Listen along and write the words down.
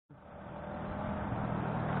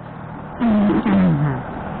Ayan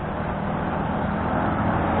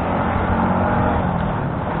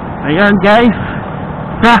guys,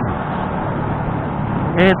 ha!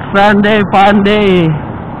 It's Sunday fun day.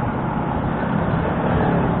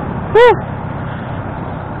 Woo!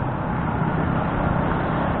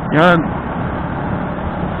 Yan.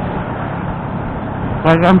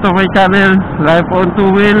 Welcome to my channel, Life on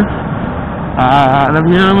Two Wheels. Alam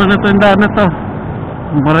niyo naman na tandaan na to,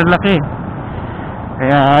 Marilaque.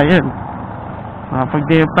 Kaya yun,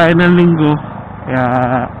 makapag-day tayo ng linggo. Kaya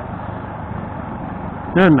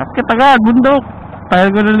yun, akit agad, bundok. Tayo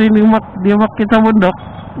ko na rin di umakit sa bundok.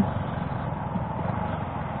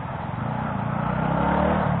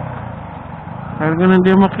 Tayo ko na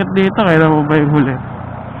di umakit dito. Kailan mo ba yung huli?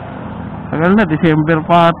 Tagal na, December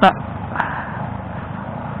pa ata.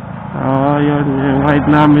 Yun, yung ride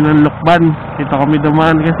namin ng Lukban. Dito kami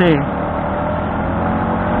dumaan kasi.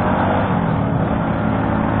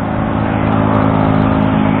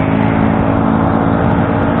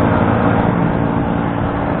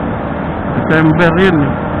 December yun,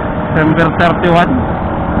 December 31.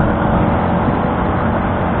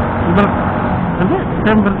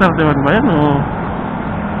 December 31 ba yan o?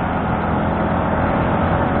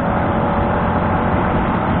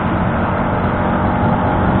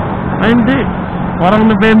 Ay hindi, parang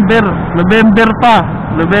November pa,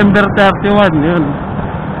 November 31 yun.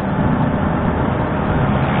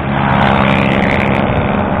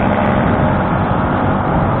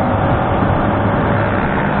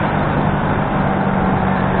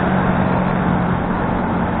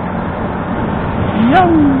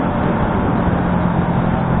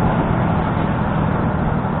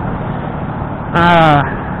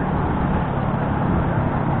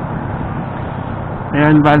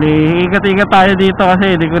 Ayan, bali, ikat-ikat tayo dito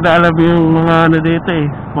kasi hindi ko na alam yung mga ano dito eh,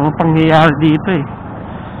 mga pangyayari dito eh.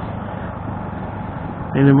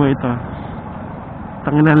 Tignan mo ito,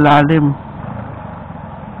 tangin ang lalim,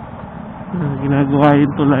 ginagawa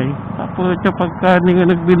yung tulay. Tapos siya pagka hindi ka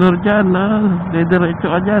nagbinor dyan, dediretso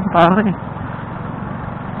ka dyan pare.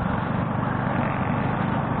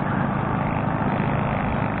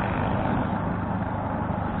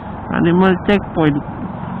 Animal checkpoint.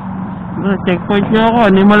 Checkpoint nyo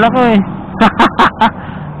ako, animal ako eh.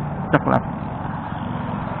 Chaklap.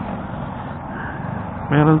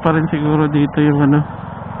 Meron pa rin siguro dito yung ano,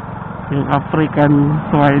 yung African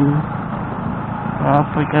swine.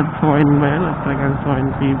 African swine ba yun? African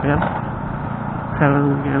swine fever.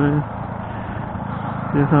 Gano'n.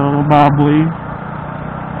 Yung sa mga baboy.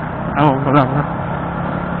 Ako ko lang ha.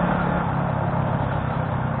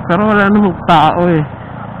 Pero wala namang tao eh.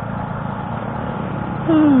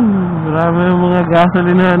 Marami yung mga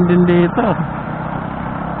gasolinahan din dito.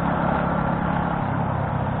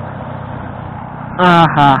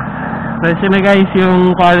 Aha. Kasi na guys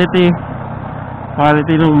yung quality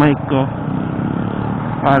ng mic ko,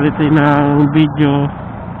 quality ng video.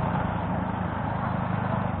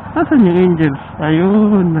 Nasaan yung Angels?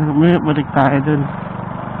 Ayun, may balik tayo dun.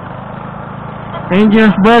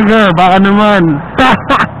 Angels Burger, baka naman.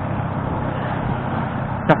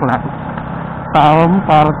 Saklat. Tawa mo,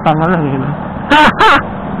 parang tanga lang yun.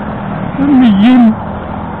 Ano yun?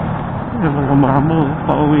 Yung mga mama,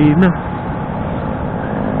 pauwi na.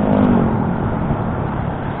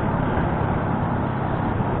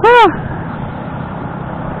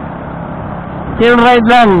 Chill ride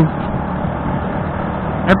lang.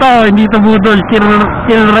 Ito, hindi ito budol. Chill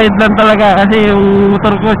ride lang talaga. Kasi yung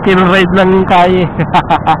motor ko, chill ride lang kaya.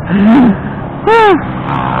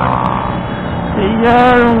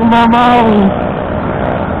 Ayan, mamaw.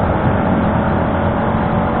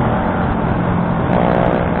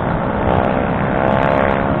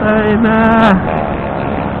 Ay na.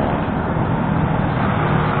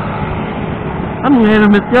 Anong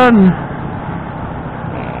helmet yun?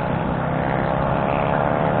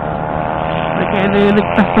 Ay kaya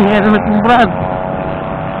nililigtas ng helmet mo, Brad.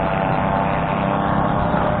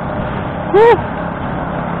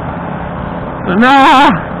 Ito na.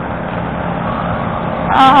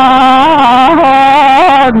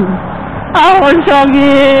 Ahon,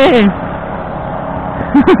 Shogi!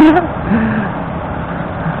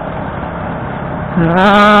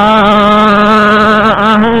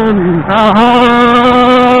 Ahon!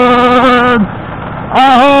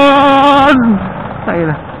 Tayo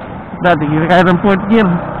na. Dati kaya kaya ng 4th gear.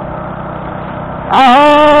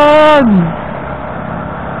 Ahon!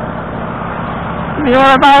 Hindi mo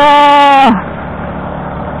na tayo!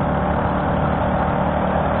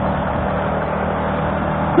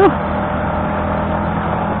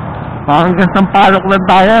 Parang hanggang Sampalok lang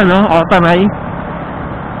tayo, no? O, Tanay.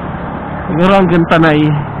 Siguro hanggang Tanay.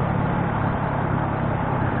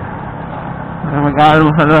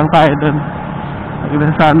 Mag-aalmusal lang tayo dun.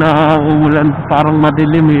 Huwag sana umulan, parang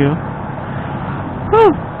madilim eh. Woo!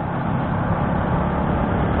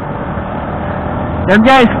 Yan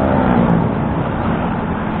guys,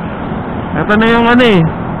 ito na yung ano eh,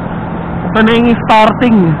 ito na yung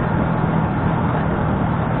starting.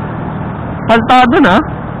 Paltado na.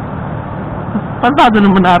 Paltado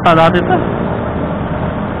naman ata natin ito.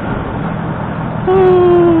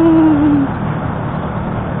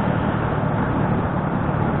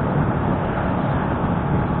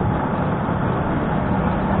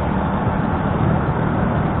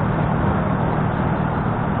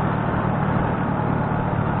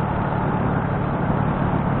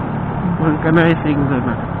 Vulcanizing doon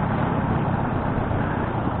na.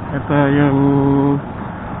 Ito yung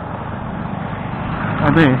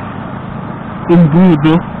ano eh,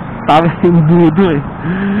 imbudo. Tawag imbudo eh.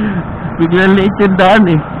 Biglang liit yung daan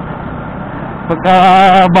eh. Pagka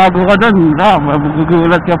bago ka doon,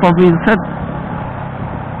 magugulat ka pa minsan.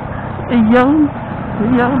 Ayaw.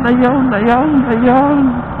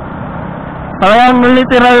 Parang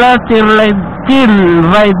literal na chill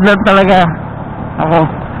ride lang talaga ako.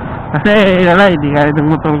 Kasi hindi kaya ng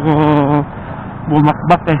motor ko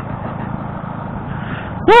bumakbak eh.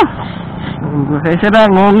 Kasi siya na,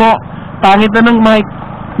 ngongo. Pangit na ng mic.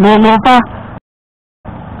 Ngongo pa.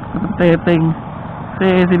 Teteng.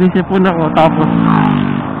 Kasi sinisipon ako. Tapos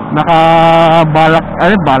nakabalak,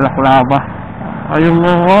 balaklava. Yung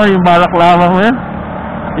balaklava mo yan.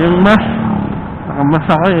 Yung mask. Nakamas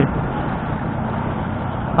ako eh.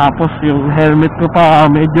 Tapos yung helmet ko pa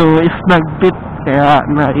medyo snagpit. Kaya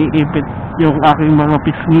naiipit yung aking mga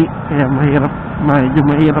pisngi. Kaya medyo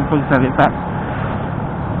mahirap pagsalita.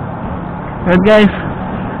 And guys,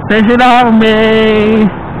 sensya na kung may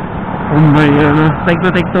take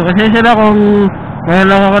to. Sensya na kung ngayon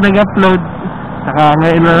lang ako nag-upload. Saka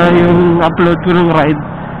ngayon na yung upload ko ng ride.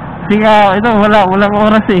 Kasi nga, ito, walang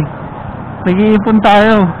oras eh. Nag-iipon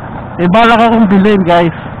tayo. Balak akong bilhin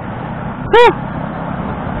guys. Woo!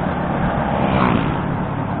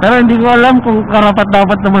 Pero hindi ko alam kung karapat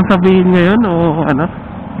dapat naman sabihin ngayon o ano.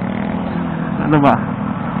 Ano ba?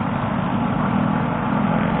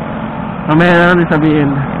 Mamaya na natin sabihin.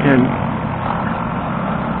 Yan.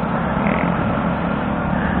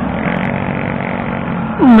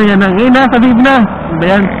 Mamaya na. Ngayon na, sabihin na. Ba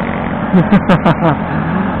yan?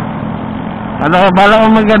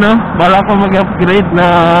 Bala ko mag-upgrade na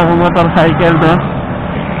motorcycle, no?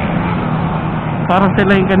 Parang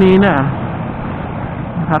sila yung kanina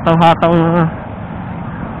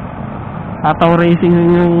hataw racing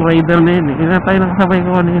yung rider na yun eh. Ina tayo nakasabay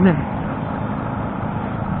ko kanina eh.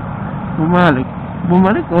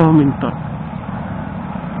 Bumalik o huminto?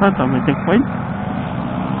 Ito may checkpoint.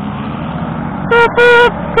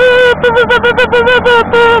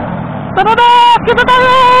 Tara na! Kita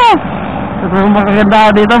tayo! Ito yung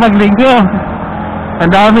makaganda dito maglinggo.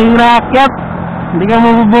 Ang daming rakyat. Hindi ka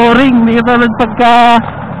mabuboring. Hindi ka tulad pagka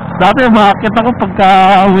dati umakit ako pagka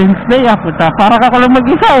Wednesday, para ka lang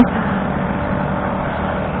mag-isa eh.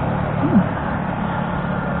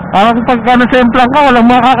 Parang pagka nasemplang ka, walang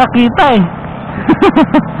makakakita eh.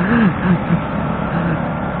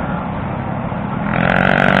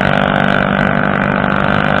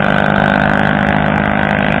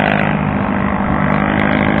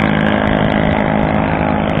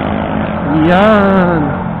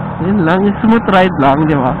 Yun lang, smooth ride lang,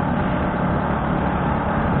 di ba?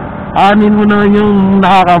 Anin mo naman yung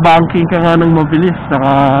nakaka-banking ka nga ng mabilis,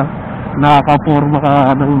 saka nakaka-forma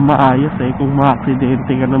ka ng maayos eh, kung ma-aksidente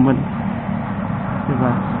ka naman,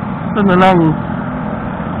 diba? Ito na lang,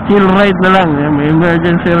 chill ride na lang, may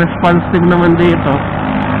emergency response team naman dito.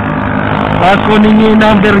 Tapos kunin nyo yung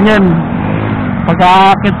number nyan,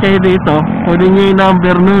 pag-aakit kayo dito, kunin nyo yung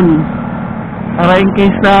number nun, para in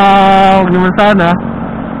case na huwag naman sana,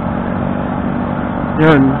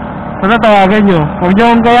 yun. Ano tawagan nyo? Huwag nyo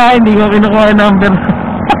akong kaya, hindi ko kinukuha yung number.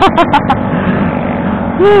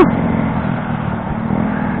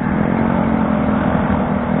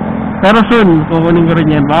 Pero soon, kukunin ko rin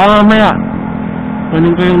yan. Baka mamaya,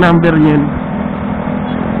 kunin ko yung number nyan.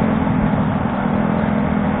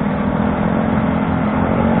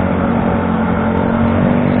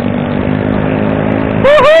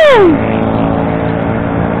 Woohoo!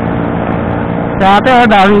 Si ate,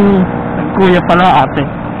 daming kuya pala ate.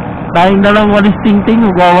 Dahil na lang walis ting-ting,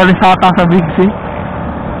 magwawalis ata sa Big C.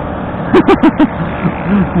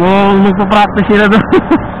 Magpa-practice sila doon.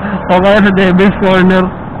 O kaya sa Devil's Corner.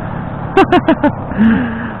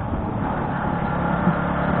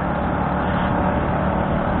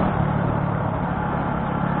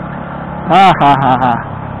 Ha.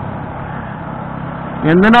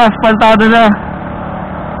 Ganda na, asfaltado na.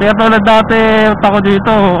 Kaya tulad dati, ako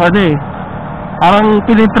dito, ano eh, parang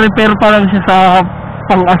piniprepare pa lang siya sa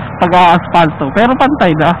pag-a-asfalto. Pero pantay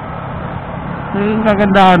na. Yung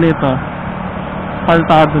kagandahan nito,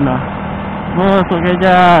 asfaltado na. Boss, huwag kayo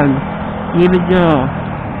dyan. Gilid nyo.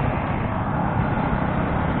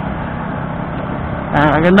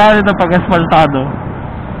 Kagandahan nito pag-asfaltado.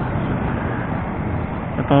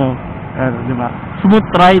 Ito, diba? Smooth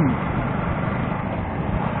ride.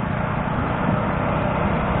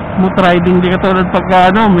 Smooth riding, di katulad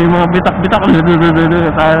pagka ano, may mga bitak-bitak.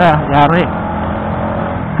 Sana, yari.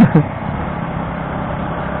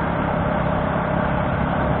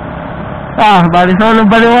 Bali solo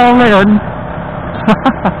baliw ako ngayon.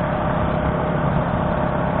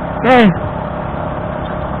 Okay.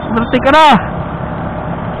 Berarti ka na.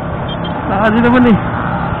 Nakadi naman eh.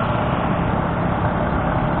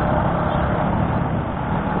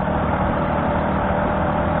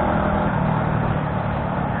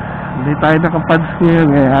 Hindi tayo nakapads ngayon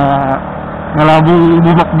kaya malabong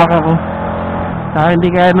bumakbak ako. Hindi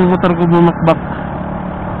kaya ng motor ko bumakbak.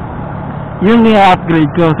 Yung i-upgrade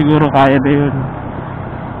ko siguro kaya na yun.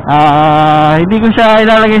 Hindi ko siya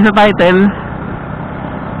ilalagay sa title.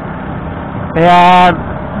 Kaya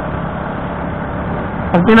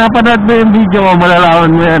pag pinapanood mo yung video ko,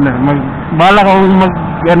 malalaman mo yan. Bala ko mag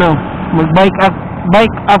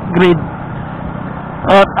bike upgrade.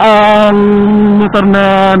 At ang motor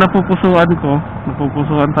na napupusuan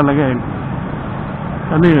talaga yun.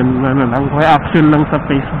 Ano yun? Reaction lang sa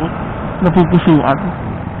Facebook. Napupusuan.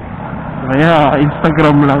 Kaya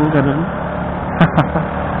Instagram lang, ganun.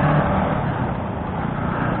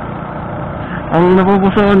 Ang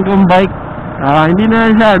napupusuan kong bike, hindi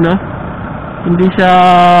na siya, no? Hindi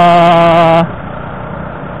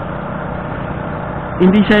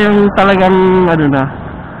siya yung talagang,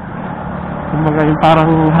 kumbaga yung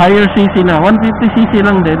parang higher cc na, 150cc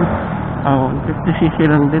lang din. 150cc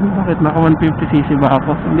lang din. Bakit naka 150cc ba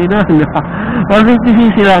ako? Hindi na,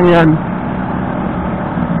 150cc lang yan.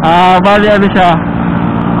 Bali siya,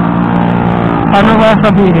 paano ba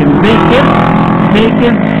sabihin?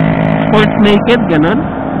 Naked, sport naked, ganun.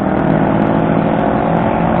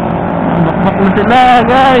 Bakbak na sila,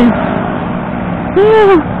 guys.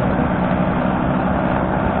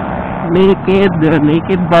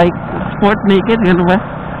 Naked bike, sport naked, gano'n ba?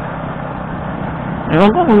 Ewan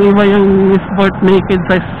ko kung iba yung sport naked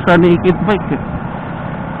sa naked bike.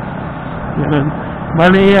 Gano'n.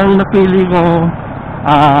 Bali, ang napili ko,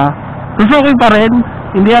 Suzuki pa rin.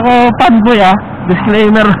 Hindi ako fanboy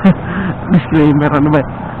disclaimer. Disclaimer, ano ba?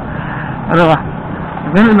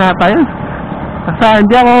 Ganun na tayo. Kasi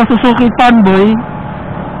hindi ako Suzuki fanboy.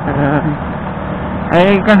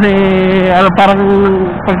 Kasi parang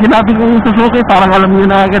pag sinabi kong Suzuki, parang alam nyo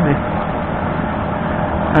na agad eh.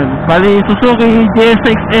 Bali, Suzuki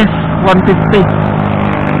GSX-S 150.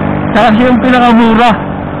 Saka siya yung pinakamura,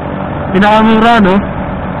 no?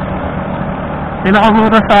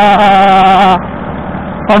 Pinakamura sa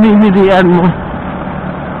pamimilian mo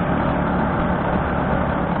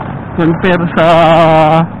compare sa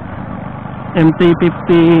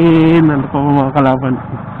MT-15. Ano pa mga kalaban?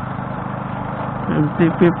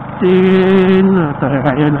 MT-15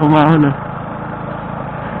 tayo na umahon na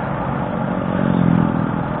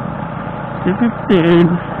MT-15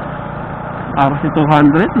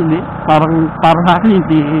 RC200. Hindi, para sa akin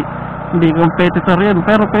hindi competitor yan,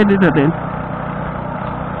 pero pwede na din.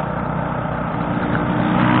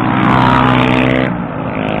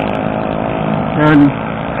 Yan.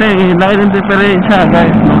 Kasi laki ng diferensya,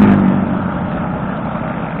 guys, no?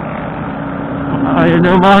 Ayun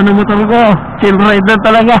na umahon ng motor ko. Chill ride na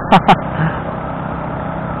talaga.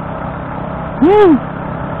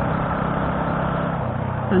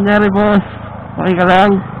 Nangyari, boss? Okay ka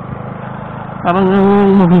lang? Parang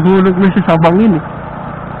mahuhulog na siya sa bangin eh.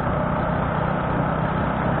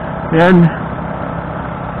 Yan.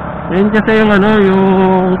 Yan kasi yung yung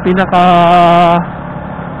pinaka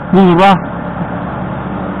mura.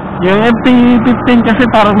 Yung MT-15 kasi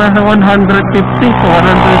parang nasa 150 to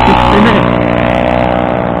 160 na eh.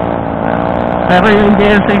 Pero yung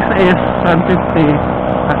GSX-S 150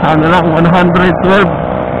 kasama lang 112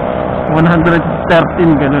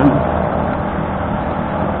 113, ganun.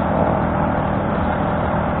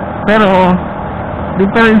 Pero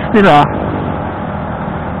difference nila,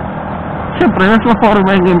 siyempre mas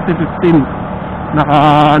ma-forma yung MT-15.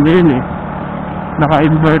 Yun eh, naka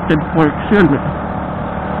inverted forks yun eh.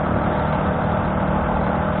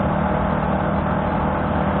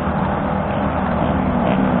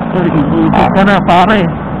 Ibig ka na, pare.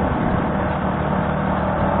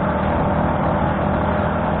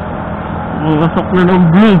 Masok na ng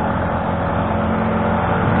blue.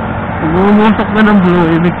 Pag umusok na ng blue,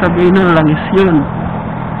 ibig sabihin ng langis yun.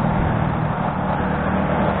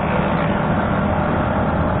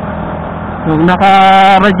 Kung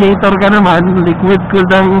naka-radiator ka naman, liquid cool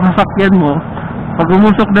ng sasakyan mo, pag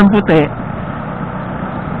umusok ng puti,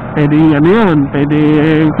 pwedeng ano yun,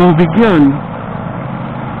 pwedeng tubig yun.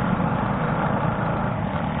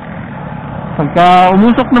 Pagka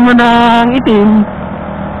umusok naman ng itim,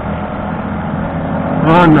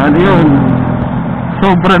 ano yun,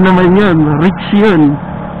 sobra naman yun, rich yun.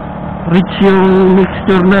 Rich yung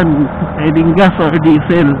mixture nun, pwedeng gas or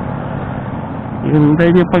diesel. Yung tayo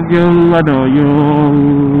niyo pag yung yung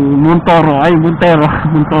Montoro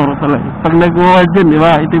talaga. Pag nag-uwad yun, di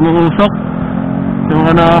ba? Ito yung usok. Yung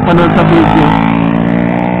napanood sa video.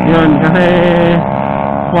 Yun, kasi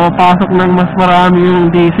pumapasok ng mas marami yung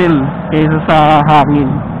diesel kaysa sa hangin.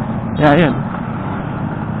 Kaya yun.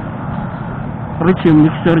 Rich yung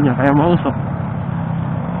mixture niya, kaya mausok.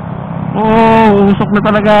 Oo, usok na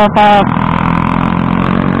talaga, Pap.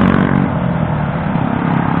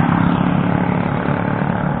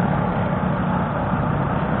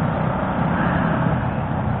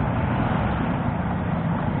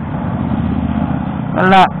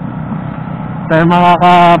 Wala. Tayo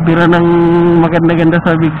makakabira ng maganda-ganda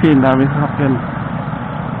sa Big C. Dami sa sakyan.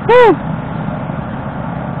 Woo!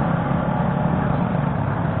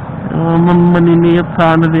 Maniniyot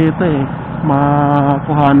sana dito eh.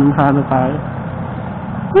 Makuhanan sana tayo.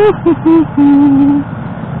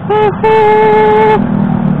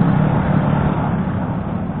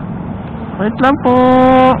 Wait lang po.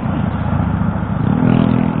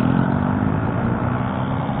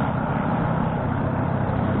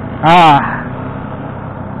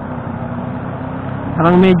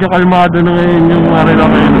 Parang medyo kalmado na ngayon yung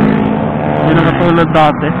Marilaque. Hindi na katulad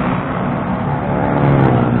dati.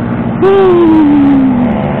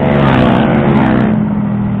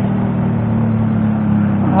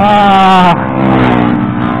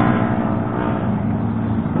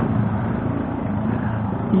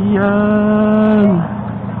 Yan.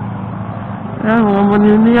 Yan, mga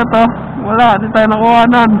maniniya to. Wala, di tayo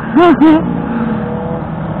nakuhanan.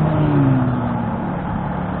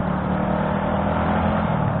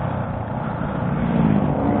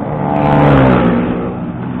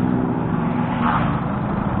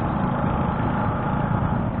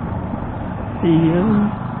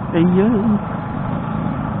 Ayun.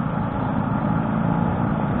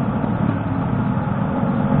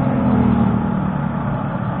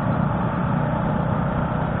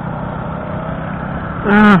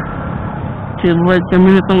 Chill ride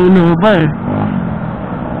kami nitong Innova eh.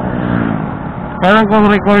 Parang kung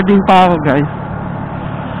recording pa ako, guys.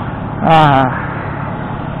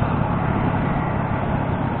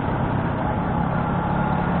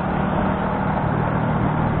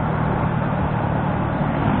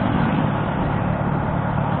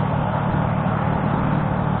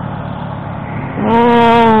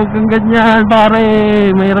 Kung ganyan, pare,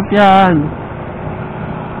 mahirap yan.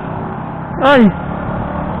 Ay,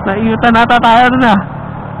 naiutan nata tayo na.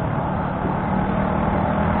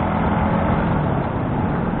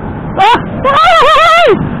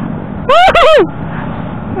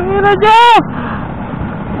 Mahirap dyan.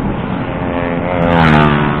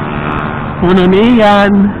 Puno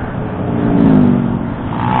niyan.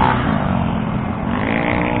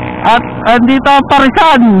 At andito ang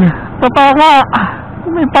parisan. Totoo nga.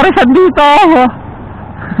 May parisan dito.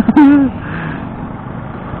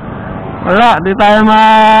 Wala, di tayo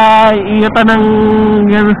maiiyatan ng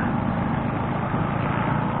yan.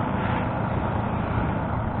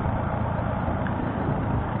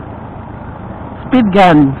 Speed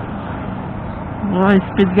gun.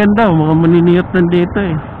 Speed gun daw, mga maniniyot nandito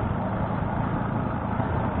eh.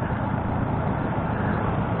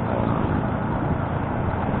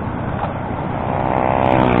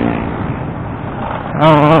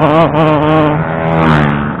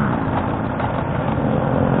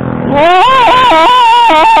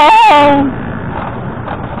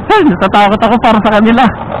 Ay, natatakot ako para sa kanila.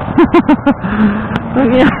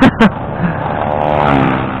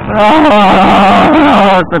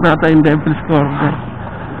 Ito na tayo yung Devil's Corner.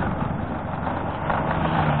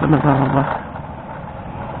 Ito na ba?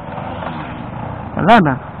 Wala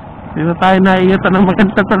na. Hindi na tayo naiiyatan ng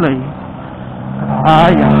maganda tuloy.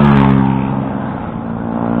 Ayan.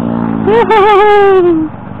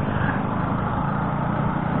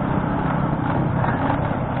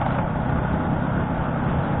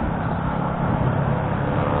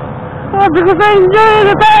 Sabi ko sa inyo,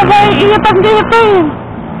 na tayo naiiyatan dito eh.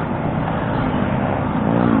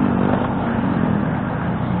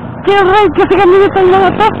 Kaya ride kasi kami nitong mga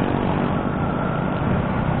to.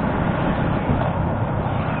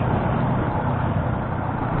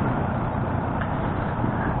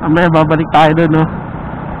 Mamaya babalik tayo doon, no?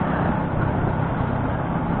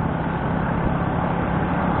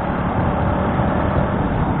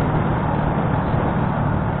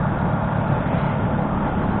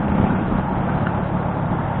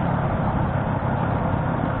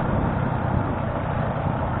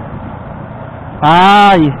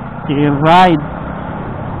 Ay, chill ride.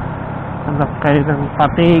 Hanap kayo ng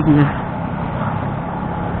pating.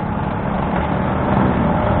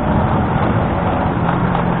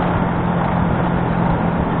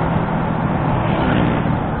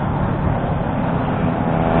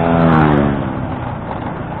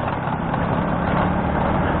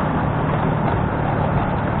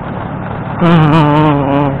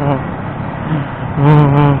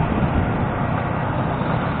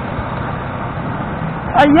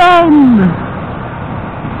 Ayan!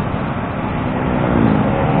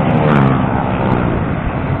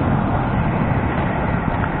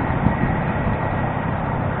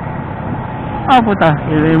 Puta,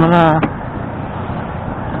 yun yung mga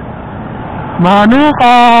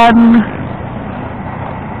manukan.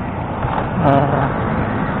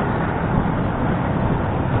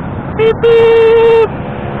 Beep beep.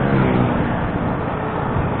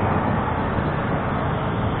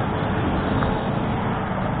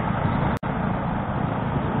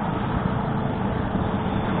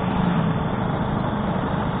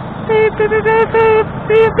 Beep beep beep beep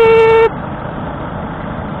beep beep.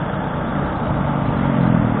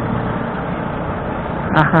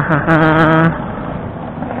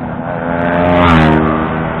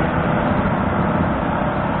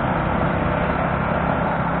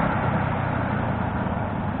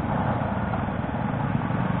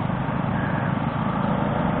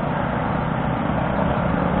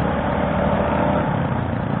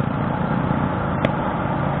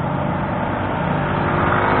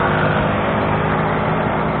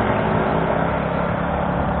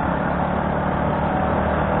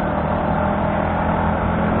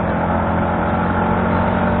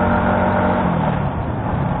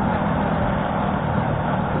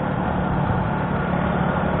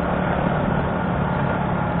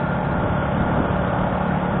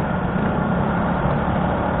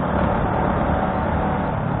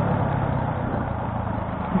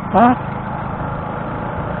 Pat,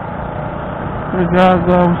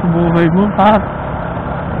 nagagawa mo sa buhay mo, Pat.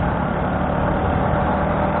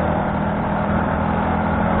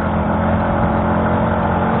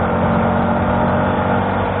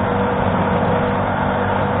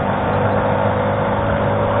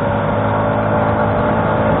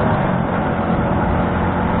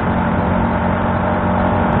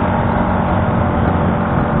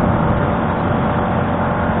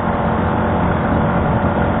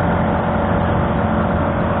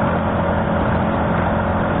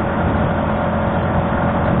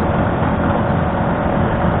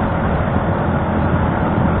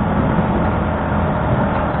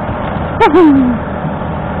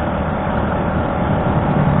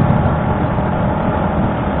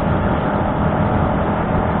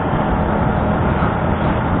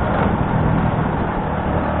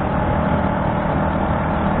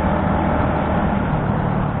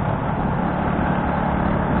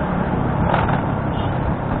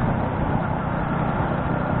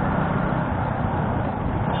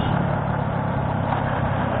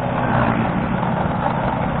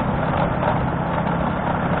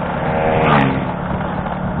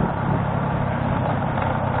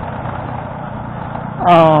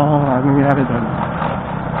 Anong nangyari doon?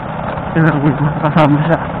 Sinagod mo, kasama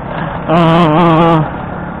siya.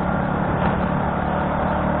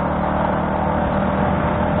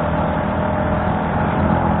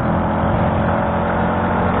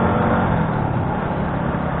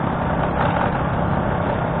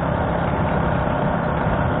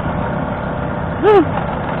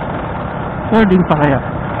 Recording pa kaya?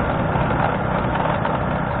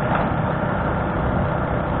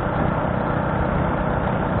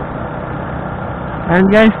 Ayan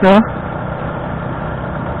guys, no?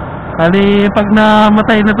 Kali pag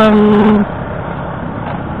namatay na tong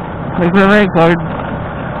nagre-record,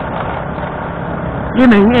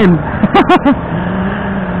 yun ang end.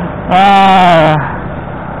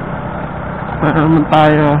 Naman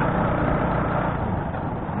tayo.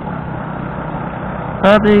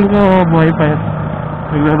 Sa tingin ko, buhay pa yan.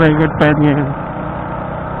 Nagre-record pa yan ngayon.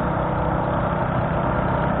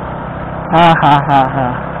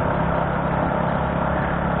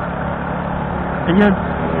 Ayun,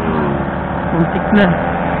 muntik na.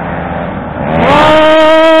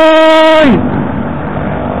 Oy!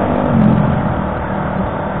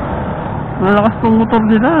 Malakas tong motor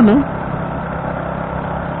nila, no?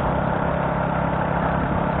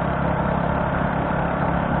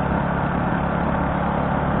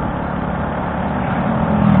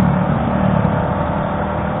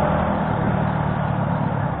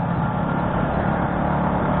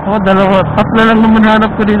 Ako, tatlo lang naman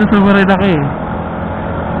hanap ko dito sa Marilaque eh.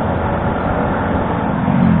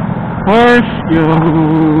 First,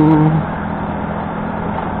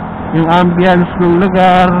 yung ambience ng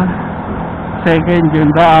lugar. Second,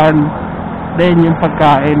 yung daan. Then, yung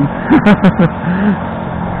pagkain.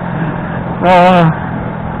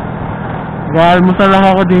 Nag-aalmusal lang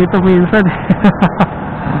ako dito minsan.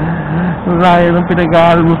 Layo ng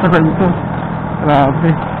pinag-aalmusalan ko.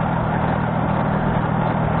 Grabe.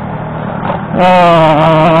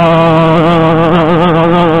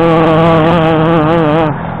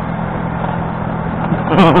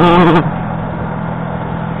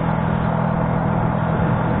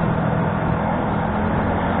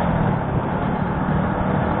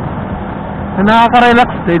 Nakaka-relax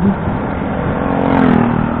din.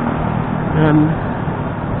 Yan.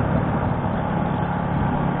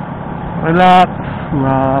 Relax.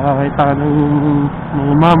 Makakakita ka ng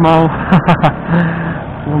mga mamaw.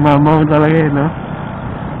 Mga mamaw talaga eh, no?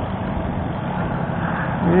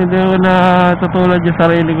 Hindi ko na tutulad yung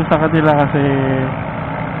sarili ko sa kanila kasi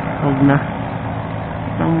huwag na.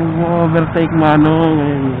 Ang overtake mano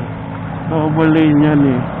ngayon. Double lane yan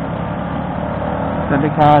eh.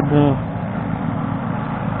 Delikado.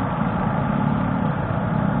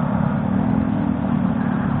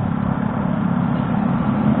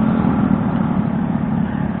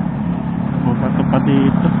 Bukato pa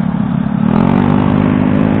dito.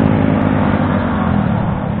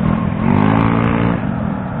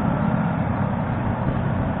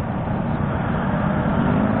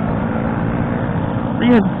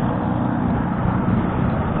 Ayun.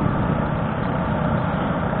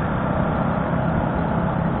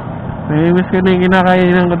 Miss ko na yung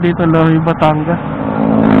kinakainan ko dito, Lohi, Batangas.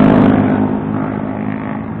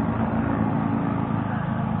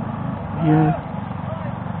 Yeah.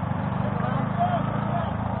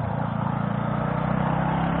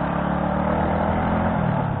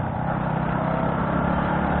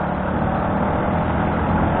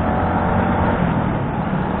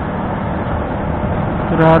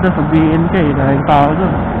 Sigurado sabihin ka eh, dahil tao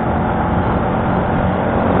doon.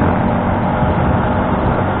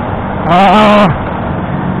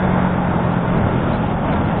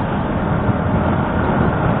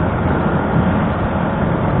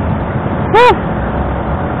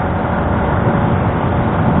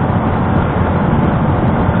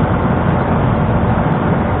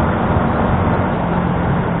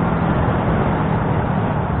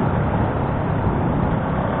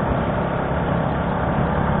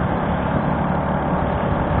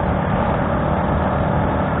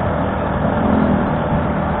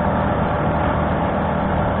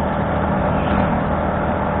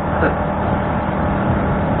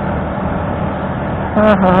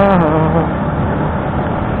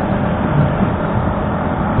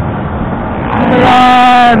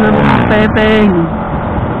 Ayan, teteng.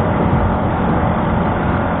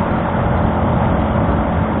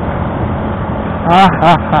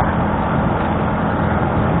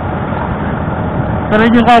 Pero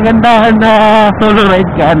yung kagandahan na solo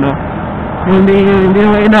ride ka, no? Hindi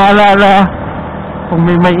mo inaalala kung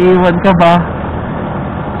may iwan ka ba.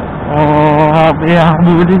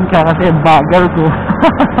 Habulin ka kasi bagal ko.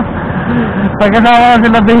 Pagkasama ka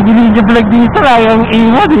sila baby ninja vlog dito, lang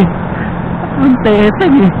iwan eh. Ang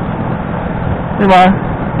teteng eh. Diba?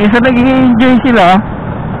 Kaysa nag-i-enjoy sila,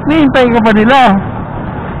 nihintay ka pa nila.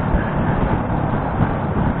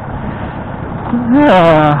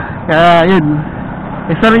 Kaya yun,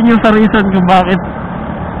 isa rin yung sa reason kung bakit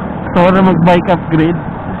gusto ko na mag-bike upgrade.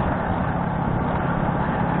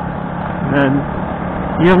 Yan.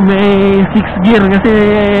 Yung may 6 gear kasi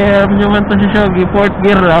alam nyo man ito si Shogi, 4th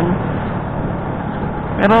gear lang.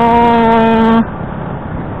 Pero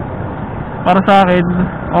para sa akin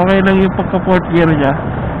okay lang yung pagka 4th gear nya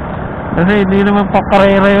kasi hindi naman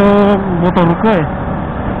pakarera yung motor ko eh,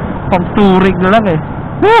 pang touring na lang eh.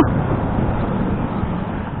 Woo!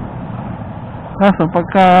 Kaso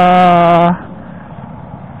pagka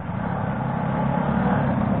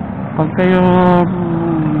yung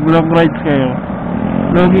long rides kayo,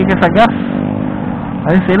 logi ka sa gas,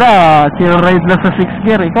 ay sila chill ride na sa 6th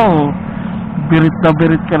gear, ikaw birit na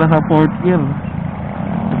birit ka na sa 4th gear,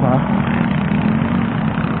 diba?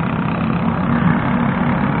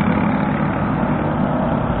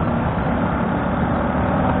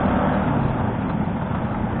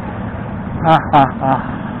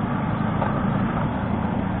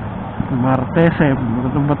 Martes eh,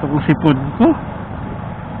 bato kong sipon ko.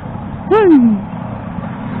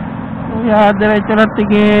 Kaya diretso lang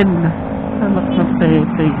tingin. Anak ng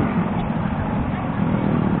teteng.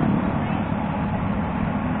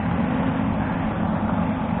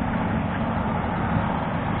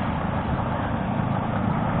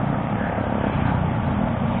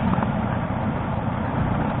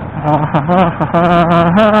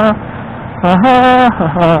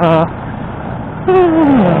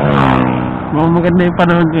 Maganda yung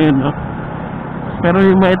panahon ngayon, no? Pero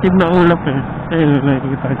yung maitim na ulap eh. Ayun,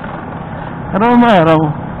 nakikita ko. Pero maaraw,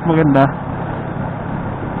 maganda.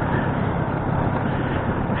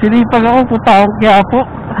 Sinipag ako, puta akong Quiapo.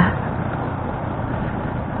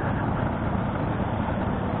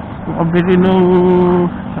 Makabili nung...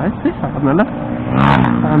 Ay, saka na lang.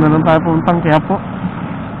 Saka na lang tayo puntang Quiapo.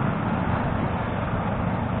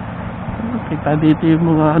 Kita dito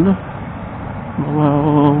yung mga ano, mga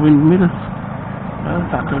windmills.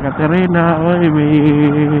 Saka Caterina, oy, may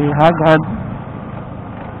hagad.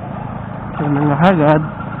 Yung mga hagad.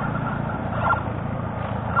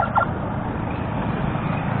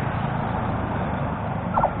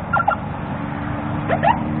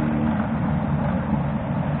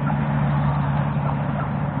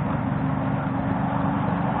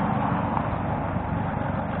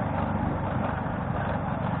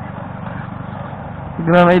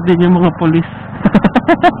 Nagra-ride din yung mga polis.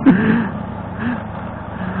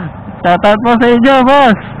 Shoutout po sa inyo,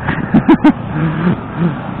 boss.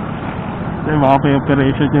 May mga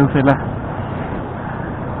operation yun sila.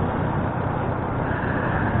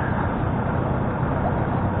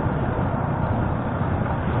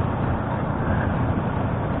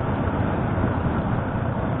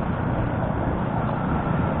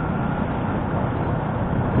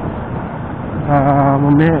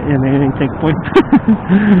 Mamaya, yan yung checkpoint.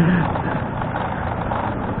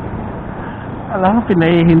 Alam ko,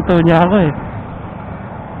 pinahihinto niya ako eh.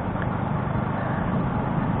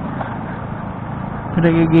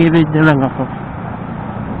 Pinagigilid niya lang ako.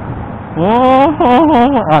 Oh,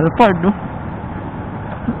 Alphard, no?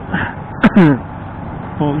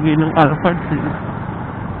 Pogi ng Alphard.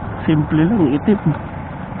 Simple lang, itim.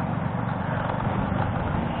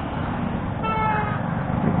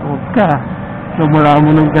 Huwag ka. Lumula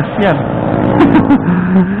mo ng gas yan.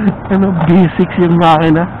 Ano, B6 yung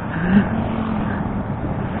makina.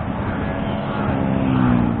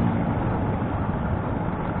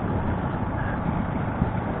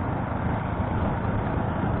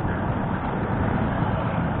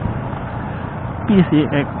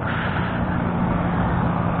 PCX.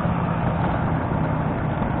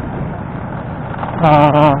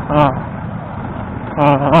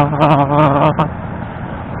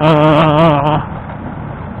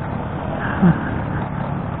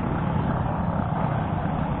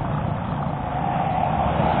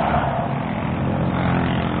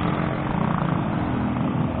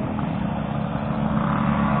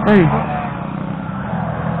 Hey,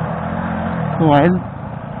 wild.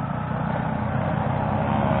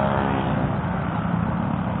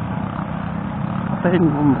 Patayin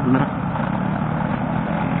mo muna.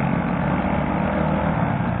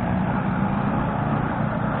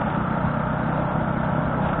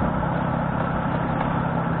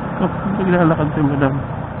 Naglalakad si madam.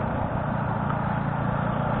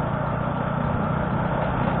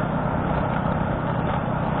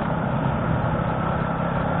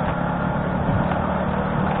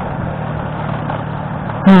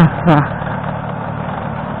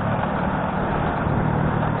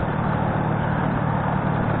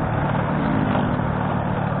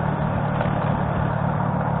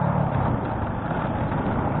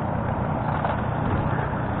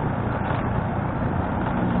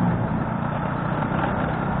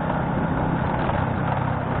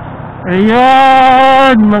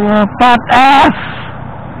 Ayan, mga patas.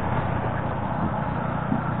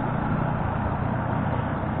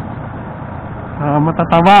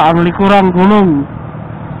 Matataba ang likurang gulong.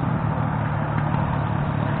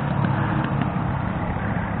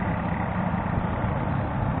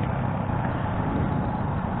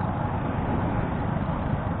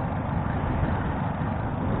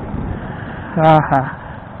 Haha.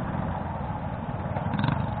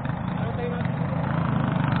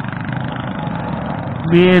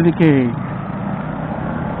 BNK.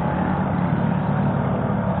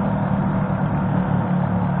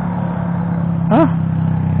 Huh?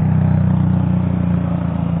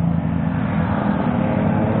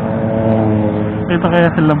 Ito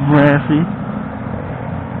kaya sila Bressy.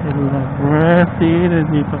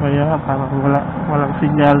 Nandito kaya parang walang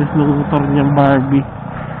sinyalis ng motor niyang Barbie.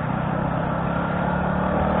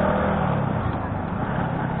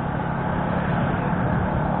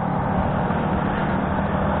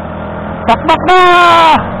 Takbak na!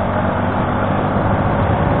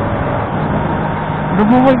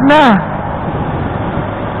 Lumuwag na!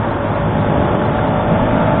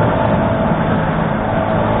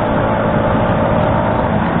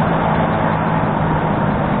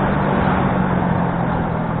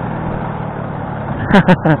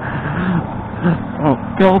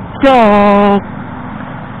 Choke, choke.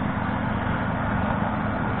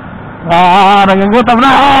 Nangangutam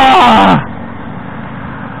na!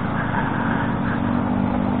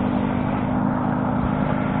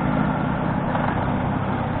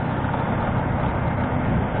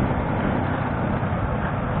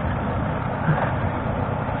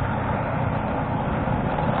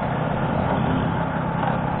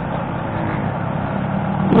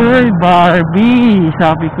 Uy, Barbie,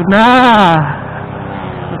 sabi ko na.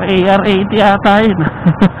 AR-80 yata yun.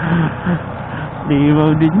 Liwaw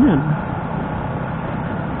din yun.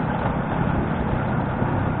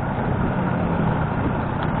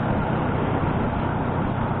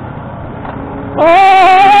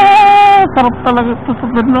 Oh, sarap talaga ito sa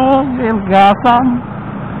tunog. Elgasam.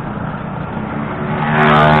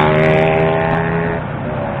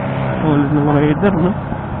 Ulit ng rider, no?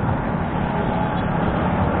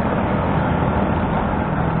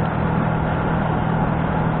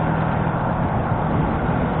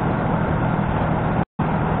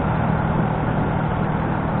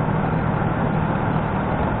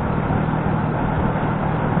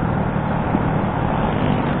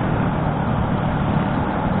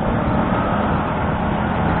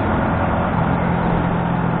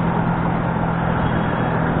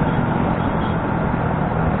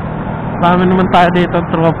 Marami naman tayo dito,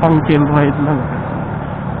 tropang chill ride lang.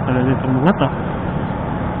 Ano dito mga to?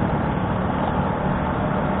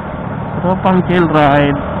 Tropang chill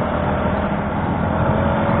ride.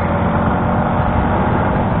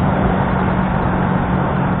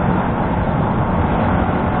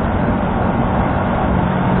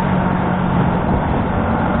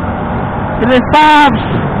 Bilis, Pops!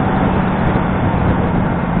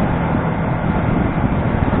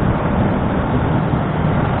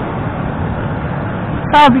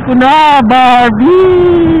 Sabi ko na,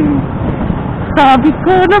 Barbie! Sabi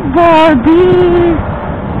ko na, Barbie!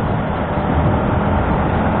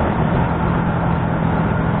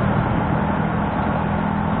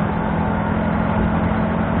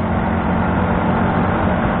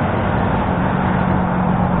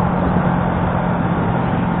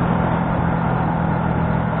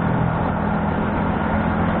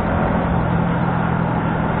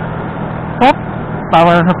 Hop!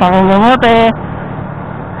 Tawa na sa pangungamote!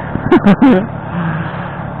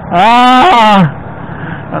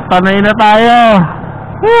 Tanay na tayo.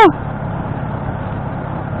 Woo!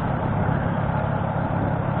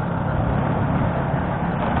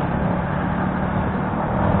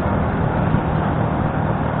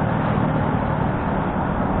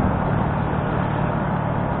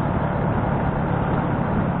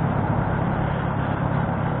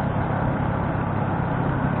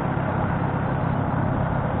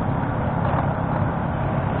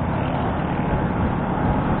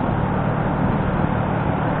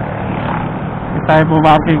 Tayo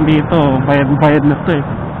pumaking dito, bayad-bayad na ito eh.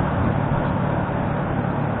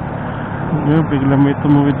 Bigla may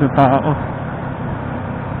tumuwid na tao.